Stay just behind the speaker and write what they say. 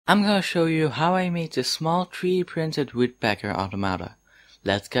I'm gonna show you how I made this small 3D printed woodpecker automata.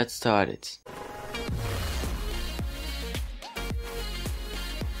 Let's get started.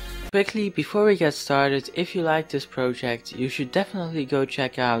 Quickly, before we get started, if you like this project, you should definitely go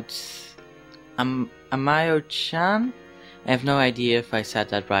check out Amayo-chan. I have no idea if I said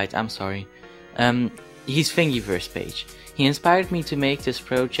that right, I'm sorry. His Thingiverse page. He inspired me to make this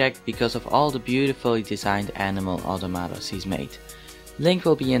project because of all the beautifully designed animal automatas he's made. Link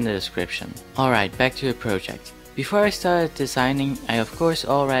will be in the description. Alright, back to the project. Before I started designing, I of course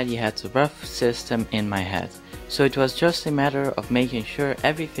already had the rough system in my head, so it was just a matter of making sure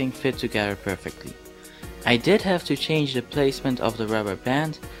everything fit together perfectly. I did have to change the placement of the rubber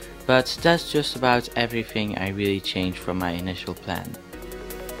band, but that's just about everything I really changed from my initial plan.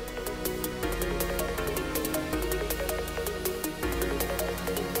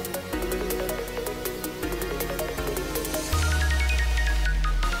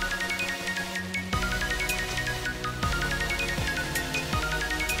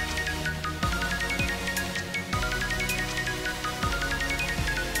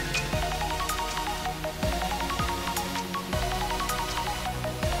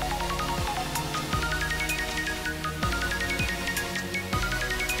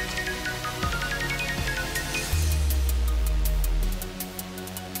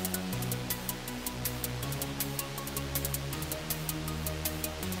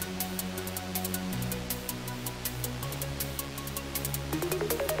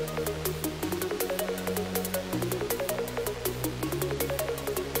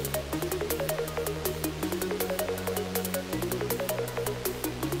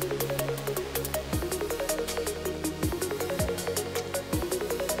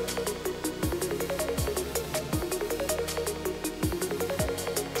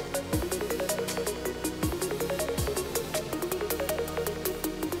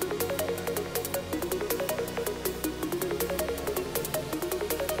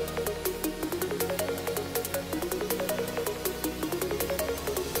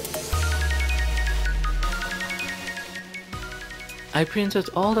 I printed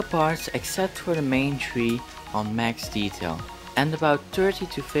all the parts except for the main tree on max detail and about 30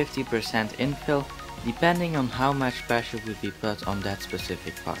 to 50% infill depending on how much pressure would be put on that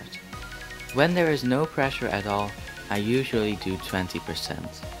specific part. When there is no pressure at all, I usually do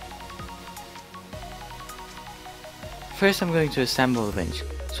 20%. First I'm going to assemble the winch,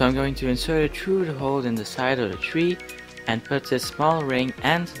 so I'm going to insert it through the hole in the side of the tree and put this small ring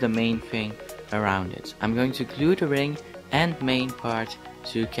and the main thing around it. I'm going to glue the ring and main part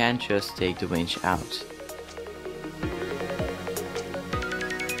so you can't just take the winch out.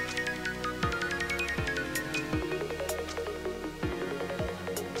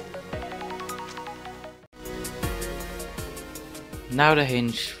 Now the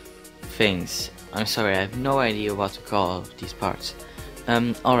hinge things. I'm sorry, I have no idea what to call these parts.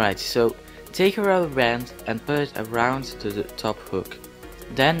 Alright, so take a rubber band and put it around to the top hook.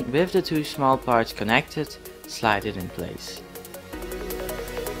 Then with the two small parts connected, slide it in place.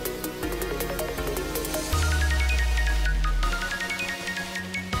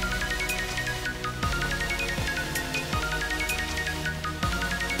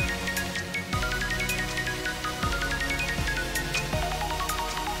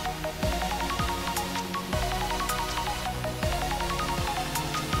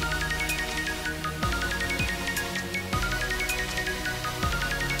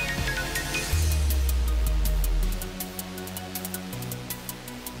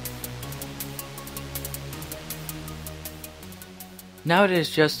 Now there's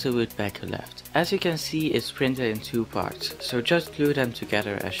just the woodpecker left. As you can see, it's printed in two parts, so just glue them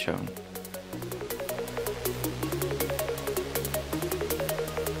together as shown.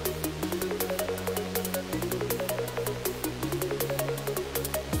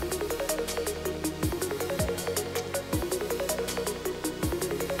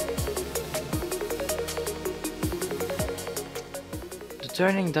 The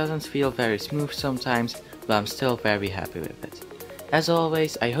turning doesn't feel very smooth sometimes, but I'm still very happy with it. As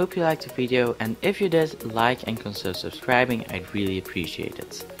always, I hope you liked the video, and if you did, like and consider subscribing, I'd really appreciate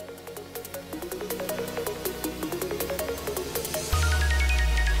it.